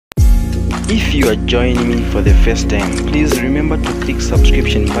If you are joining me for the first time, please remember to click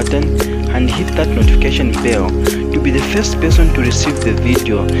subscription button and hit that notification bell to be the first person to receive the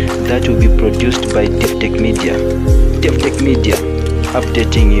video that will be produced by Defect-media. Defect-media,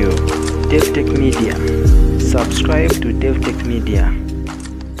 updating you. Defect-media, subscribe to Defect-media.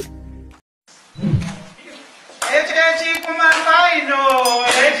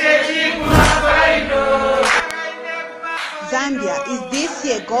 Zambia is this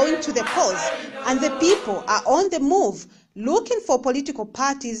year going to the polls, and the people are on the move looking for political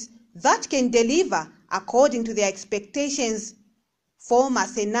parties that can deliver according to their expectations. Former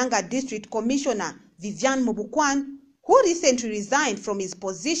Senanga District Commissioner Vivian Mubukwanu, who recently resigned from his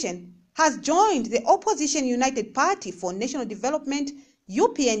position, has joined the opposition United Party for National Development,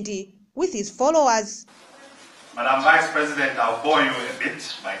 UPND, with his followers. Madam Vice President, I'll bore you a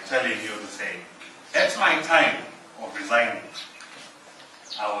bit by telling you to say, at my time of resigning,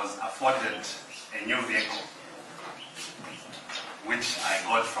 I was afforded a new vehicle, which I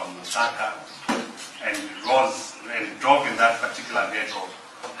got from Lusaka and drove in that particular vehicle,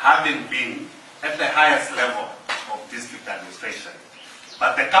 having been at the highest level of district administration.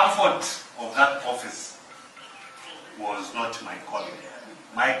 But the comfort of that office was not my calling.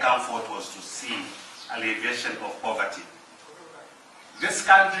 My comfort was to see alleviation of poverty. This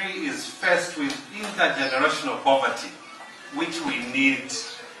country is faced with intergenerational poverty, which we need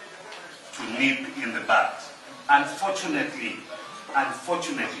to nip in the bud. Unfortunately,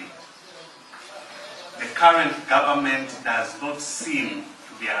 the current government does not seem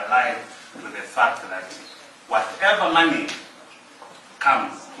to be alive to the fact that whatever money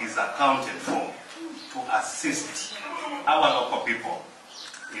comes is accounted for to assist our local people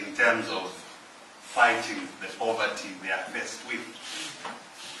in terms of fighting the poverty they are faced with.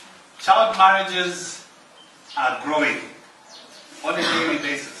 Child marriages are growing on a daily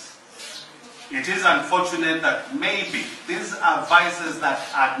basis. It is unfortunate that maybe these are vices that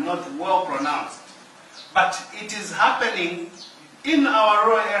are not well pronounced, but it is happening in our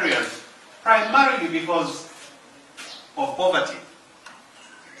rural areas primarily because of poverty.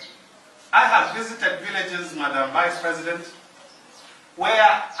 I have visited villages, Madam Vice President,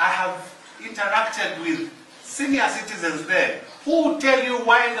 where I have interacted with senior citizens there who will tell you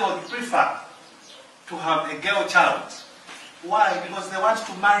why they would prefer to have a girl child. Why? Because they want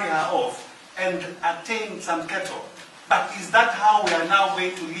to marry her off and attain some cattle. But is that how we are now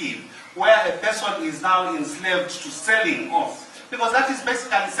going to live, where a person is now enslaved to selling off? Because that is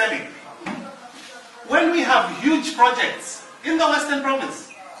basically selling. When we have huge projects in the Western Province,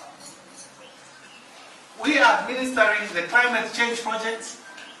 we are administering the climate change projects,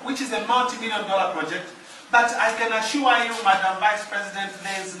 which is a multi-million-dollar project, but I can assure you, Madam Vice President,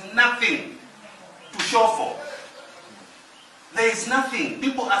 there is nothing to show for. There is nothing.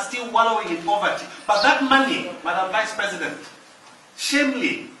 People are still wallowing in poverty. But that money, Madam Vice President,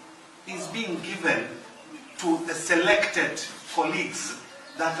 shamefully is being given to the selected colleagues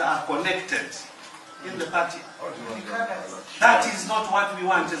that are connected in the party. That is not what we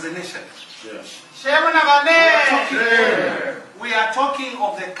want as a nation. We are talking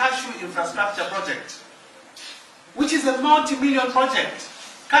of the cashew infrastructure project, which is a multi-million project.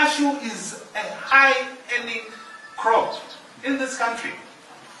 Cashew is a high-earning crop in this country.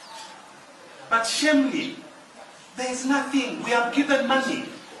 But shamefully, there is nothing. We have given money,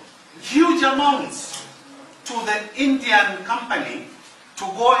 huge amounts, to the Indian company to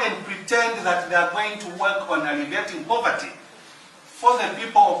go and pretend that they are going to work on alleviating poverty for the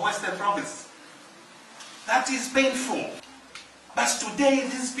people of Western Province. That is painful. But today,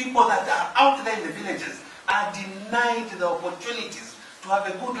 these people that are out there in the villages are denied the opportunities to have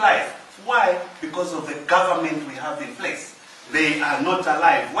a good life. Why? Because of the government we have in place. They are not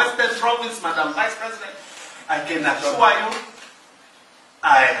alive. Western Province, Madam Vice President, I can assure you,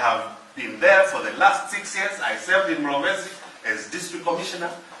 I have been there for the last 6 years. I served in Mrovezi as District Commissioner.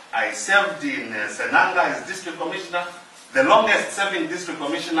 I served in Senanga as District Commissioner, the longest serving District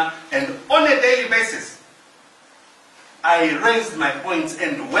Commissioner, and on a daily basis, I raised my points,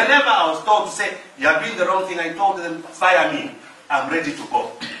 and whenever I was told to say, you are doing the wrong thing, I told them, fire me. I'm ready to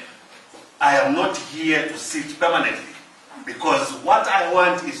go. I am not here to sit permanently, because what I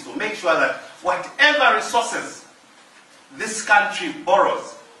want is to make sure that whatever resources this country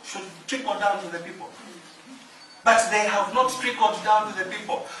borrows should trickle down to the people. But they have not trickled down to the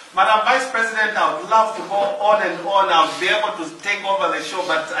people. Madam Vice President, I would love to go on and on. I would be able to take over the show,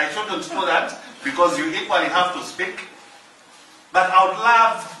 but I shouldn't do that because you equally have to speak. But I would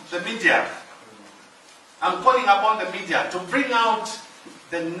love the media, I'm calling upon the media to bring out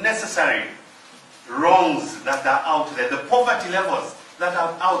the necessary wrongs that are out there, the poverty levels that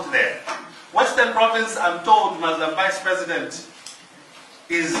are out there. Western Province, I'm told, Madam Vice President,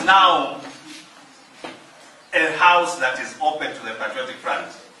 is now a house that is open to the Patriotic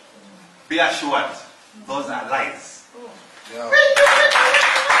Front. Be assured, those are lies. Yeah.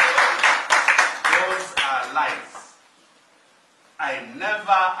 Those are lies. I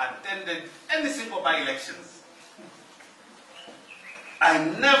never attended any single by-elections. I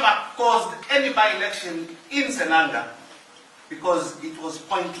never caused any by-election in Senanga because it was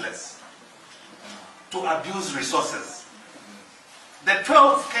pointless to abuse resources. The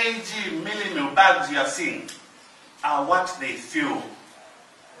 12 kg millimil bags you are seeing are what they feel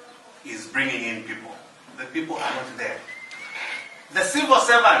is bringing in people. The people are not there. The civil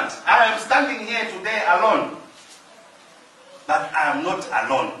servant, I am standing here today alone, but I am not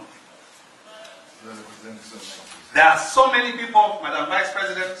alone. There are so many people, Madam Vice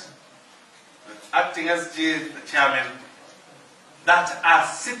President, the acting SG, the chairman, that are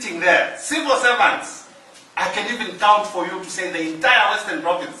sitting there. Civil servants. I can even count for you to say the entire Western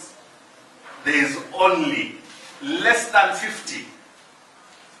Province. There is only less than 50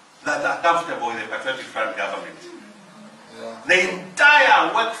 that are comfortable with the Patriotic Front government. Yeah. The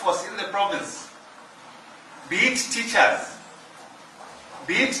entire workforce in the province, be it teachers,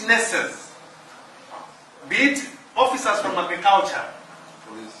 be it nurses, be it officers from agriculture,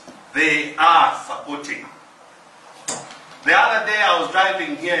 Police. they are supporting. The other day I was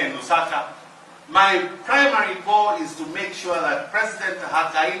driving here in Lusaka. My primary goal is to make sure that President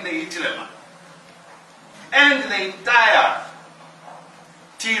Hakainde Hichilema and the entire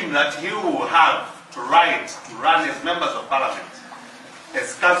team that he will have to run as members of parliament,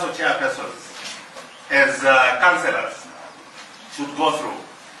 as council chairpersons, as councillors, should go through.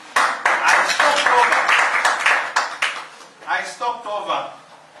 I stopped over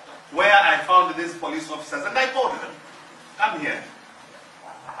where I found these police officers and I told them, come here.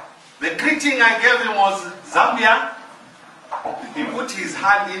 The greeting I gave him was Zambia. He put his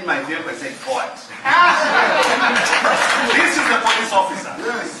hand in my vehicle and said, forward. This is the police officer.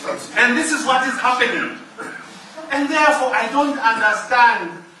 Yes. And this is what is happening. And therefore, I don't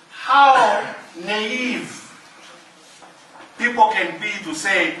understand how naive people can be to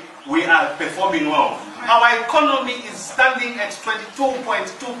say we are performing well. Our economy is standing at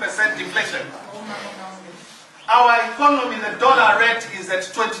 22.2% inflation. Our economy, the dollar rate is at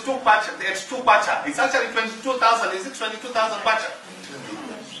 22 kwacha. It's 2 kwacha. It's actually 22,000. Is it 22,000 kwacha?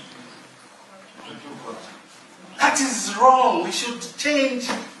 That is wrong. We should change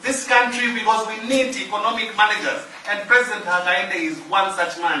this country because we need economic managers. And President Hakainde is one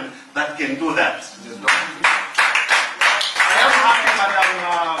such man that can do that. I am happy,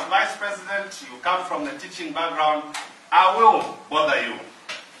 Madam Vice President, you come from the teaching background. I will bother you.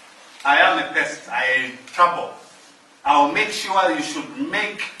 I am a pest. I am trouble. I will make sure you should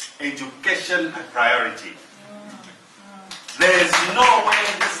make education a priority. There is no way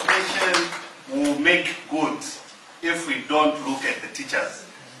this nation will make good if we don't look at the teachers.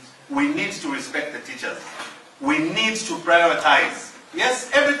 We need to respect the teachers. We need to prioritize. Yes,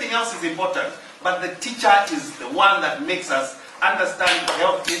 everything else is important, but the teacher is the one that makes us understand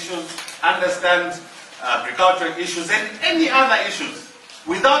health issues, understand agricultural issues, and any other issues.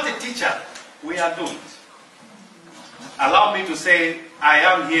 Without a teacher, we are doomed. Allow me to say, I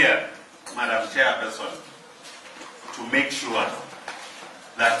am here, Madam Chairperson, to make sure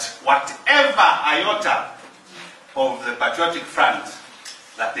that whatever iota of the Patriotic Front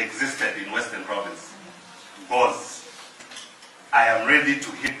that existed in Western Province goes, I am ready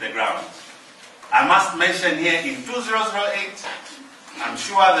to hit the ground. I must mention here in 2008, I'm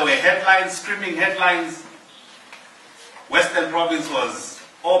sure there were headlines, screaming headlines. Western Province was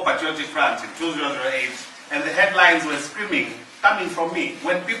all Patriotic Front in 2008, and the headlines were screaming, coming from me.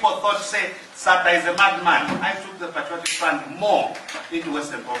 When people thought, say, Sata is a madman, I took the Patriotic Front more into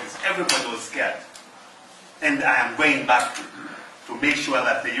Western Province. Everybody was scared. And I am going back to make sure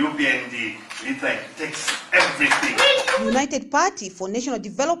that the UPND takes everything. United Party for National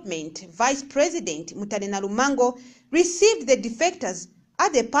Development Vice President Mutalena Lumango received the defectors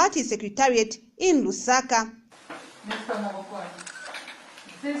at the party secretariat in Lusaka. Mr. Mubukwanu,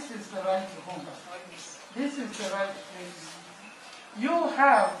 this is the right home. This is the right place. You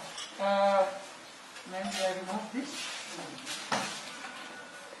have, maybe I remove this.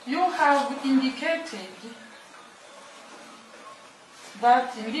 You have indicated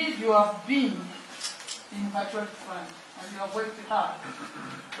that indeed you have been in Patriotic Front and you have worked hard,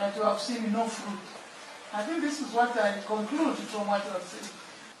 that you have seen no fruit. I think this is what I conclude from what you have said.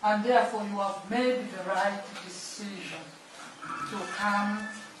 And therefore you have made the right decision to come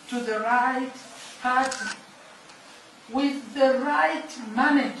to the right party with the right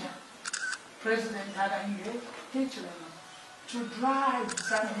manager President Hichilema to drive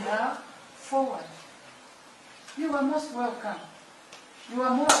Zambia forward. You are most welcome. You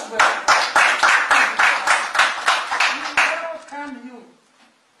are most welcome. We welcome you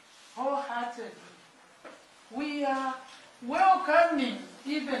wholeheartedly. We are welcoming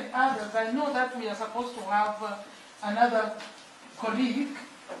even others. I know that we are supposed to have another colleague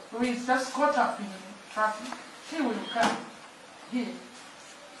who is just caught up in traffic. He will come here.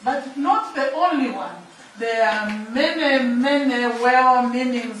 But not the only one. There are many, many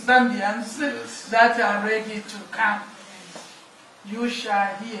well-meaning Zambians that are ready to come. You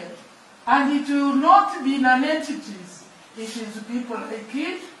shall hear. And it will not be non-entities. It is people like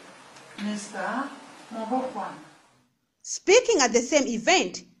it, Mr. Mubukwanu. Speaking at the same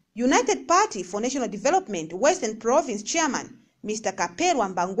event, United Party for National Development Western Province Chairman Mr.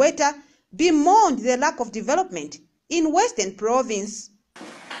 Kaperwa Mbangweta bemoaned the lack of development in Western Province.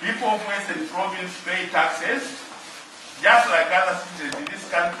 People of Western Province pay taxes just like other citizens in this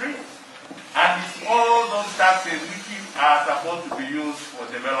country, and it's all those taxes which are supposed to be used for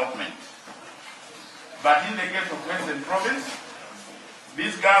development. But in the case of Western Province,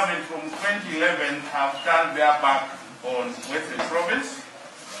 this government from 2011 have turned their back on Western Province.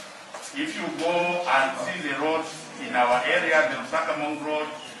 If you go and see the roads in our area, the Sakamong Road,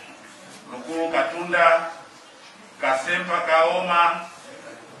 Lukuru Katunda, Kasempa Kaoma,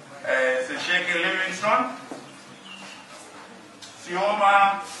 Sesheke Livingston,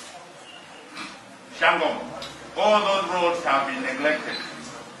 Sioma, Shangom, all those roads have been neglected.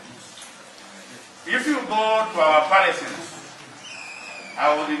 If you go to our palaces,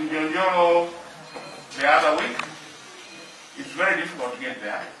 I was in Jonjoro the other week. It's very difficult to get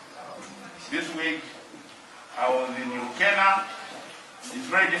there. This week, I was in Ukena. It's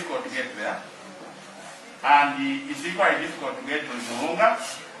very difficult to get there. And it's equally difficult to get to Muhunga.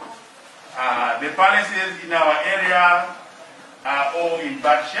 The palaces in our area are all in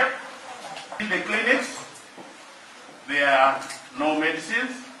bad shape. In the clinics, there are no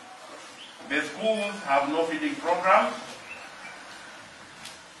medicines. The schools have no feeding programs.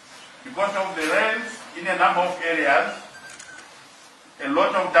 Because of the rains in a number of areas, a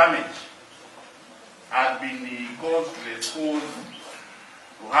lot of damage has been caused to the schools,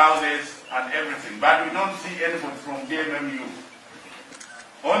 to houses, and everything. But we don't see anybody from DMMU.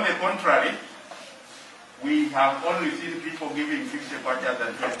 On the contrary, we have only seen people giving 50 kwachas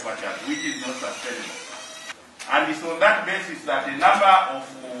and 20 kwachas, which is not sustainable. And it's on that basis that a number of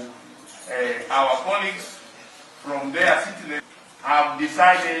our colleagues from their citizens have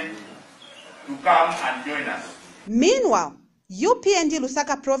decided to come and join us. Meanwhile, UPND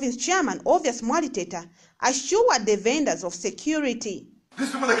Lusaka Province Chairman Obvious Mwaliteta assured the vendors of security.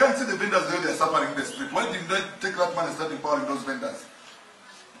 These people, they can't see the vendors there, they're suffering in the street. Why didn't they take that money and start empowering those vendors?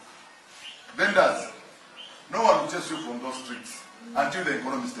 Vendors, no one will chase you from those streets until the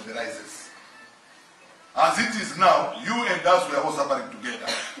economy stabilizes. As it is now, you and us, we are all suffering together.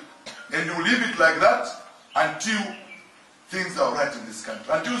 And you leave it like that until things are right in this country.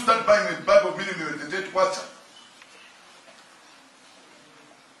 Until you start buying a bag of million with the dead kwacha.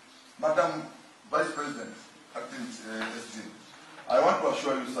 Madam Vice President, Acting SG, I want to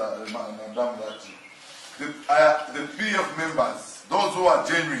assure you, sir, Madam, that the PF members, those who are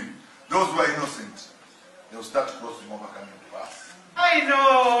genuine, those who are innocent, they will start crossing over coming to us. I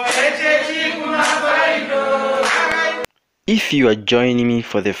know. If you are joining me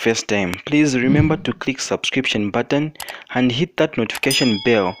for the first time, please remember to click subscription button and hit that notification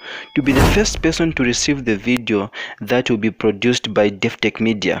bell to be the first person to receive the video that will be produced by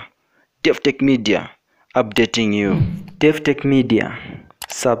Defect-media. Defect-media, updating you. Defect-media,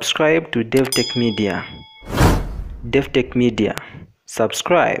 subscribe to Defect-media. Defect-media,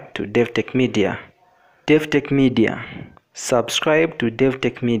 subscribe to Defect-media. Defect-media, subscribe to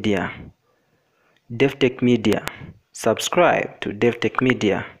Defect-media. Defect-media, subscribe to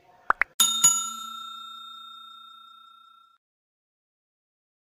Defect-media.